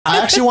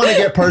actually want to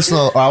get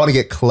personal, or I want to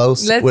get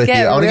close with you.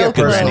 I want to get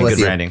personal with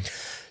you. Branding.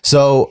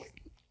 So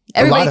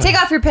everybody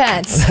take off your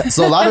pants.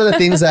 So a lot of the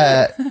things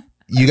that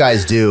you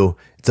guys do,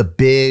 it's a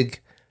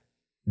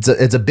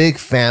big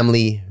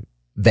family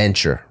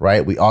venture,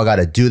 right? We all got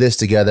to do this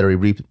together. We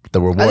reap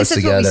the rewards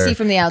together. What we see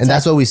from the outside. And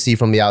that's what we see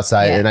from the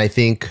outside. Yeah. And I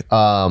think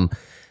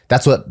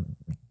that's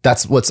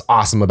what's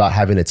awesome about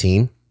having a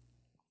team.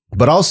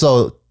 But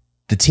also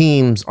the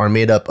teams are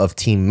made up of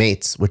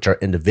teammates, which are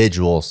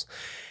individuals.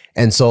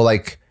 And so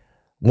like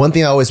one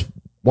thing I always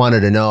wanted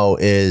to know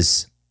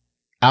is,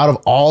 out of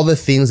all the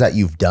things that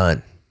you've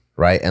done,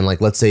 right? And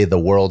like, let's say the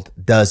world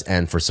does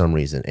end for some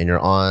reason and you're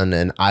on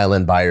an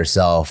island by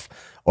yourself,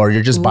 or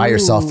you're just by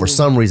yourself for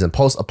some reason,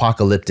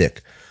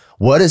 post-apocalyptic.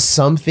 What is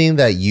something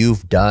that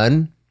you've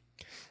done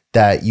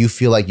that you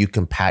feel like you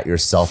can pat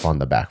yourself on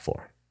the back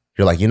for?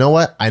 You're like, you know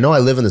what? I know I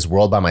live in this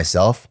world by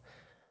myself,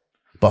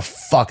 but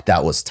fuck,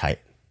 that was tight,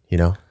 you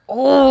know?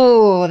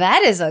 Oh,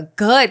 that is a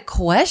good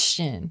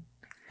question.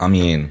 I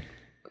mean,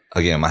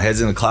 again, my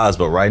head's in the clouds,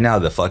 but right now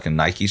the fucking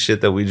Nike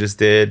shit that we just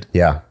did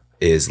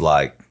is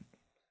like,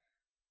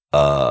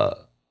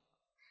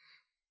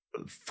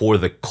 for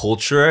the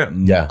culture,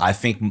 I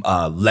think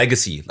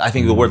legacy. I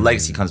think the word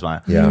legacy comes to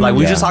mind. Like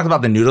we just talked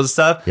about the noodles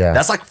stuff.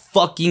 That's like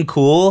fucking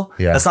cool.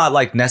 That's not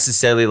like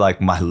necessarily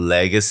like my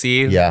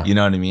legacy. You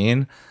know what I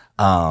mean?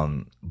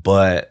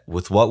 But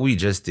with what we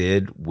just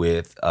did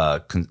with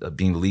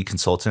being lead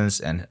consultants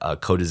and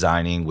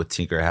co-designing with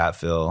Tinker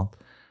Hatfield,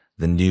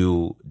 the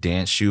new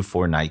dance shoe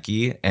for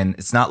Nike, and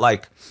it's not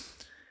like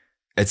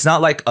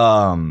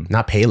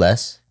not pay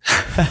less.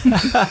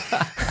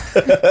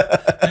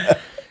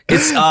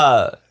 It's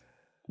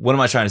what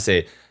am I trying to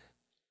say?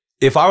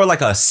 If I were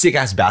like a sick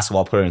ass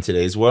basketball player in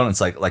today's world, and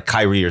it's like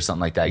Kyrie or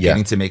something like that,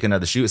 getting to make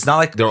another shoe. It's not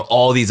like there are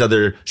all these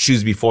other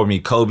shoes before me,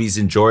 Kobe's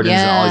and Jordans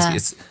and all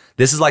these.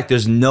 This is like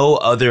there's no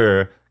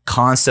other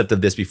concept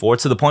of this before,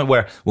 to the point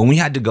where when we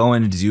had to go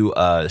in and do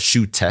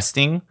shoe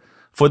testing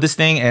for this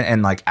thing,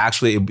 and like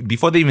actually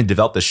before they even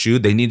developed the shoe,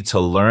 they needed to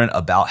learn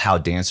about how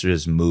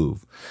dancers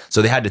move.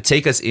 So they had to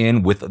take us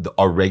in with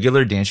our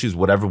regular dance shoes,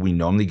 whatever we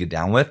normally get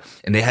down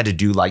with, and they had to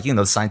do like, you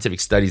know, scientific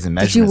studies and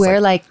measurements. Did you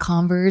wear like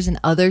Converse and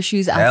other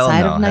shoes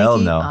outside of Nike? Hell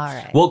no. All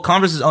right. Well,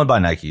 Converse is owned by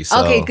Nike,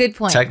 so okay, good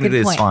point. Technically,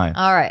 good point. It's fine.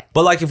 All right.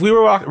 But like if we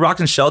were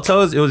rocking shell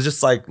toes, it was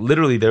just like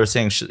literally they were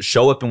saying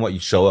show up in what you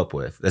show up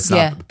with. That's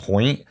not the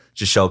point.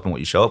 Just show up in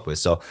what you show up with.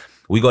 So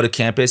we go to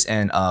campus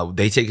and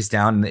they take us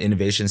down in the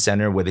innovation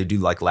center where they do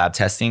like lab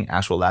testing,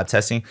 actual lab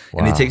testing. Wow.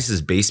 And they take us to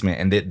this basement,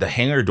 and the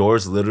hangar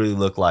doors literally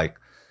look like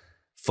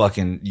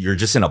fucking, you're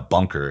just in a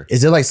bunker.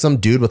 Is it like some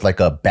dude with like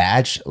a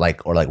badge,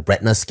 like, or like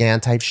retina scan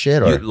type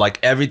shit? Or like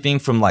everything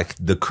from like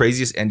the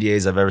craziest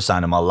NDAs I've ever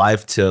signed in my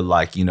life to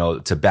like, you know,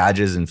 to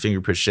badges and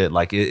fingerprint shit.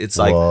 Like it's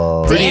like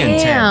pretty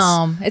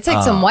intense. It's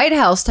like some White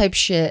House type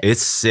shit.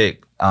 It's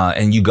sick.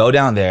 And you go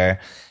down there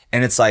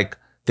and it's like,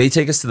 they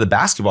take us to the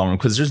basketball room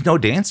because there's no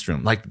dance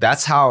room. Like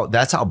that's how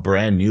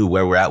brand new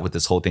where we're at with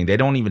this whole thing. They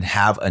don't even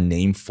have a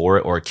name for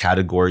it or a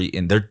category,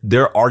 and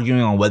they're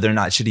arguing on whether or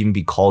not it should even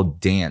be called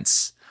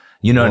dance.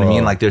 You know what I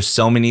mean? Like there's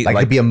so many, like it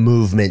could be a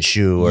movement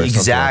shoe or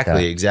exactly, something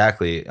like that.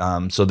 Exactly.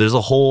 So there's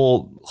a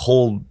whole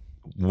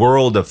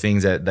world of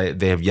things that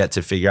they have yet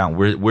to figure out.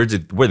 We're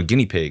the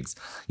guinea pigs.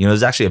 You know,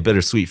 there's actually a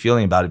bittersweet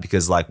feeling about it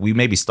because like we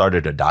maybe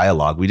started a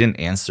dialogue. We didn't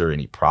answer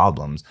any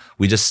problems.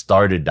 We just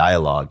started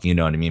dialogue. You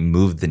know what I mean?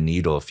 Moved the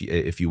needle,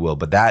 if you will.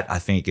 But that I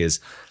think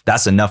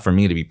that's enough for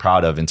me to be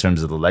proud of in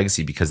terms of the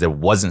legacy, because there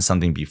wasn't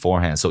something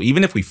beforehand. So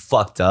even if we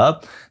fucked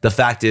up, the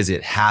fact is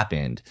it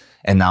happened,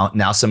 and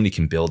now somebody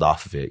can build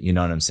off of it. You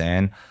know what I'm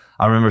saying?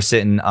 I remember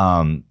sitting.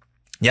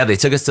 They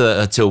took us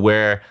to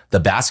where the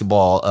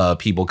basketball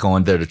people go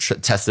in there to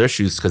test their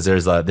shoes, because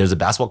there's a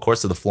basketball court,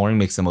 so the flooring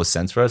makes the most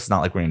sense for us. It's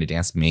not like we're going to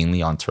dance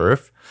mainly on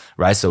turf,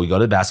 right? So we go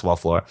to the basketball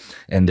floor,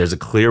 and there's a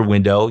clear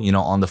window, you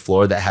know, on the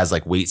floor that has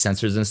like weight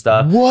sensors and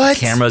stuff,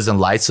 cameras and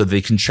lights, so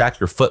they can track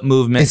your foot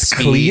movement. It's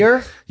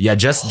clear. Yeah,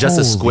 just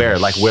a square,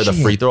 like where the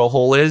free throw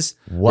hole is.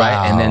 Wow.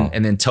 Right,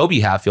 and then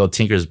Toby Hatfield,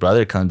 Tinker's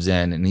brother, comes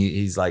in, and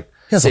he's like.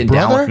 Sitting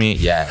down with me,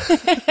 yeah.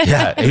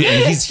 And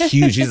he's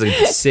huge. He's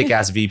a sick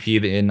ass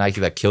VP in Nike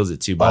that kills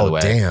it too. By the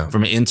way, damn.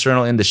 From an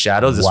internal in the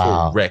shadows, this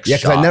fool wrecks shop. Yeah,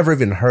 because I never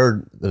even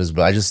heard this,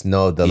 but I just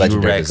know the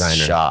legendary designer.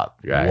 Shop,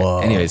 right? Whoa.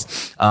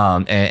 Anyways,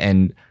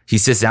 and he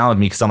sits down with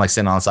me because I'm like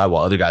sitting on the side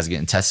while other guys are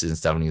getting tested and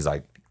stuff, and he's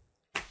like,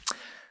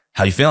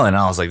 "How you feeling?" And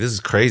I was like, "This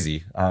is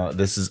crazy.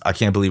 I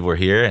can't believe we're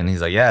here." And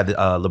he's like, "Yeah,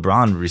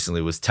 LeBron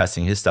recently was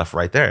testing his stuff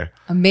right there."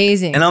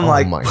 Amazing. And I'm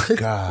like, "Oh my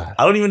God,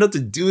 I don't even know what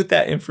to do with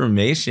that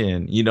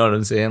information." You know what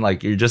I'm saying?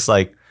 Like, you're just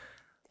like,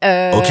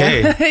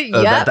 okay,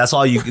 that's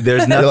all you.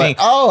 There's nothing. Like,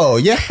 oh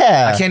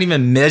yeah, I can't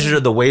even measure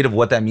the weight of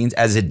what that means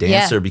as a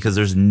dancer because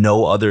there's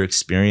no other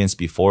experience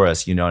before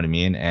us. You know what I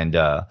mean? And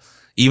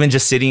even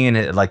just sitting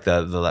in like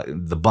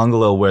the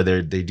bungalow where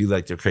they do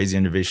like their crazy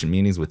innovation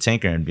meetings with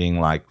Tinker and being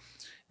like.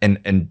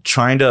 And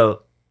trying to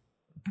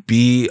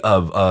be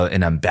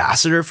an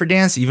ambassador for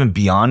dance, even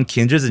beyond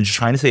kindreds, and just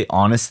trying to say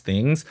honest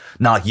things.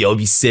 Not like, yo, it'd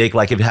be sick,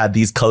 like if it had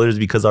these colors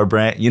because our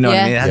brand, you know what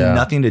I mean? It had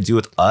nothing to do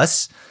with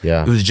us.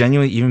 Yeah. It was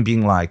genuinely even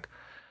being like,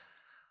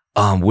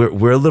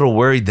 we're a little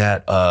worried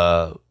that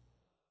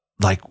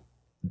like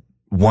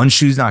one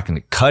shoe's not going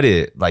to cut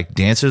it. Like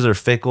dancers are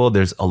fickle.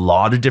 There's a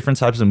lot of different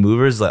types of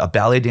movers. Like a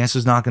ballet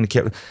dancer's not going to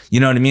care. You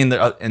know what I mean?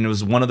 And it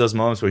was one of those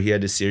moments where he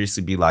had to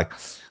seriously be like,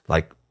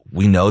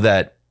 we know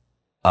that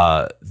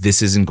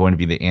this isn't going to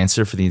be the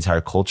answer for the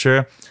entire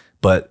culture,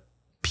 but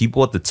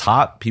people at the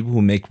top, people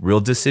who make real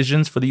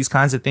decisions for these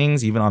kinds of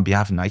things, even on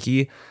behalf of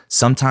Nike,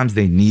 sometimes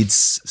they need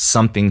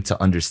something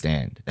to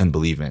understand and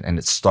believe in. And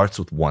it starts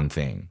with one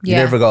thing. You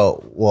never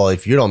go, well,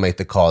 if you don't make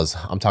the calls,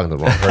 I'm talking to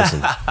the wrong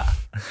person.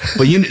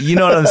 But you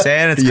know what I'm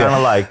saying? It's kind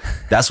of like,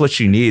 that's what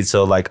you need.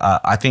 So like,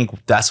 I think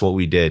that's what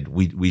we did.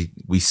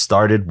 We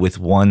started with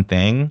one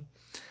thing.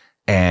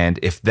 And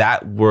if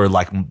that were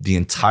like the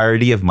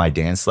entirety of my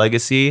dance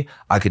legacy,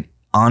 I could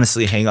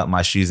honestly hang up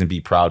my shoes and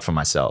be proud for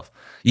myself.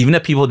 Even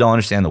if people don't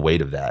understand the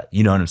weight of that.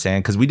 You know what I'm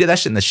saying? Because we did that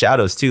shit in the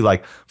shadows too,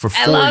 like for 4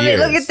 years. I love it.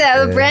 Look at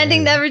that. The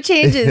branding never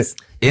changes.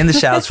 In the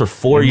shadows for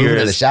 4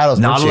 years. In the shadows,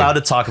 not allowed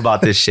to talk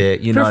about this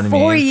shit. You know what I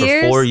mean? 4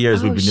 years? For 4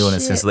 years, we've been doing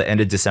it since the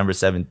end of December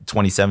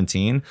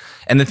 2017.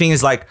 And the thing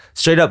is, like,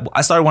 straight up,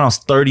 I started when I was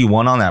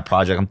 31 on that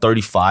project. I'm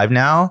 35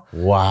 now.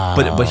 Wow.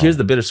 But here's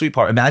the bittersweet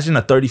part. Imagine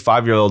a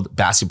 35-year-old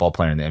basketball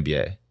player in the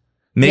NBA.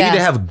 Maybe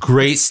they have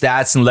great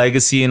stats and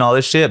legacy and all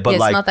this shit, but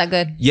like, it's not that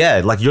good.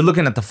 Yeah, like you're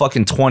looking at the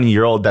fucking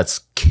 20-year-old that's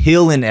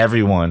killing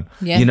everyone.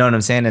 Yeah. You know what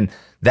I'm saying? And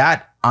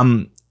that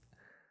I'm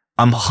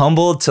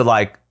humbled to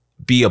like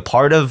be a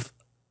part of,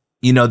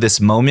 you know,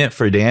 this moment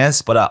for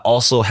dance, but I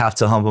also have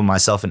to humble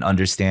myself and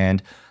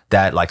understand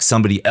that like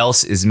somebody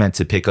else is meant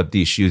to pick up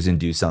these shoes and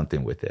do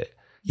something with it.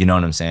 You know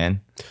what I'm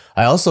saying?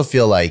 I also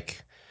feel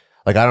like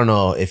I don't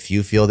know if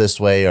you feel this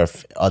way or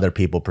if other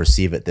people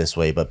perceive it this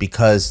way, but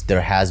because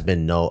there has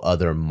been no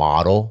other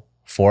model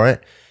for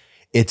it,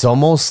 it's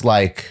almost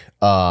like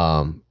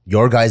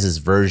your guys'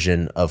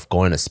 version of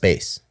going to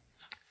space.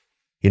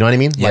 You know what I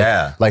mean?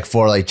 Yeah. Like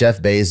for like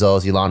Jeff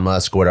Bezos, Elon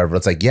Musk, or whatever.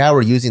 It's like, yeah,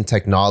 we're using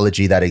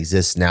technology that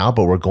exists now,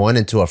 but we're going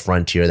into a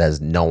frontier that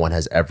no one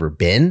has ever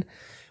been.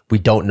 We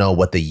don't know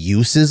what the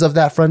uses of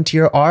that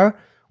frontier are.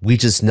 We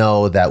just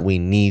know that we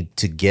need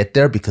to get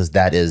there because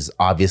that is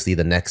obviously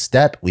the next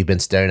step. We've been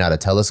staring at a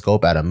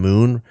telescope at a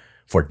moon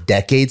for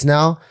decades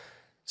now.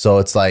 So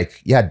it's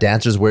like, yeah,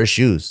 dancers wear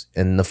shoes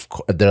and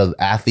they're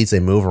athletes, they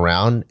move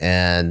around,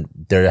 and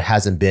there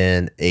hasn't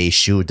been a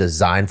shoe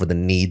designed for the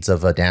needs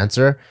of a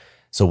dancer.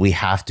 So we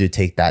have to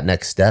take that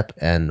next step,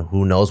 and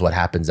who knows what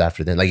happens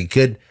after then. Like it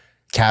could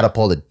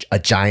catapult a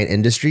giant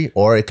industry,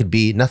 or it could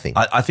be nothing.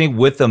 I think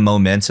with the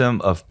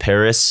momentum of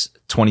Paris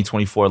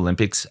 2024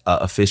 Olympics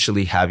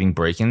officially having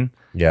breaking,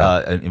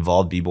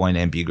 involved B-boy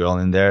and B-girl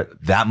in there,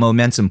 that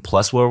momentum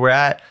plus where we're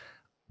at,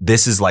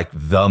 this is like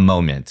the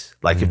moment.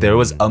 Like if there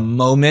was a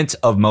moment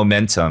of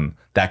momentum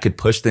that could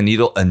push the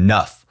needle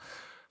enough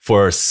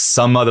for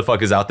some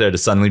motherfuckers out there to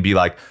suddenly be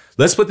like,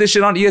 let's put this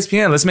shit on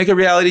ESPN. Let's make a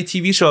reality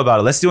TV show about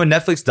it. Let's do a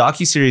Netflix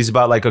docuseries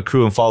about like a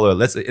crew and follower.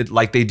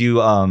 Like they do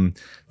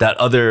that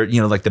other,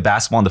 you know, like the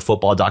basketball and the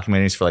football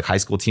documentaries for like high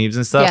school teams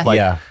and stuff.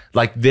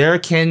 Like there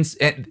can,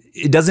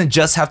 it doesn't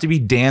just have to be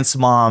dance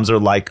moms or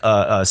like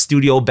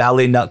studio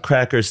ballet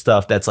nutcracker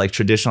stuff that's like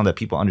traditional that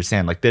people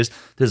understand. Like there's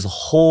a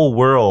whole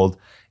world,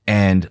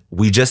 and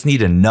we just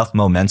need enough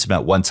momentum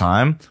at one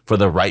time for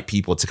the right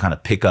people to kind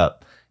of pick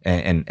up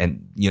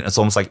and you know, it's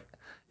almost like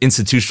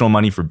institutional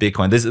money for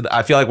Bitcoin.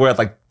 I feel like we're at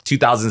like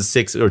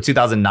 2006 or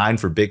 2009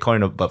 for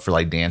Bitcoin, but for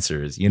like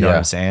dancers, you know what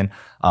I'm saying?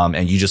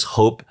 And you just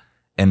hope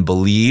and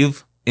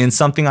believe in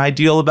something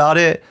ideal about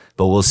it,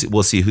 but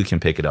we'll see who can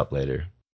pick it up later.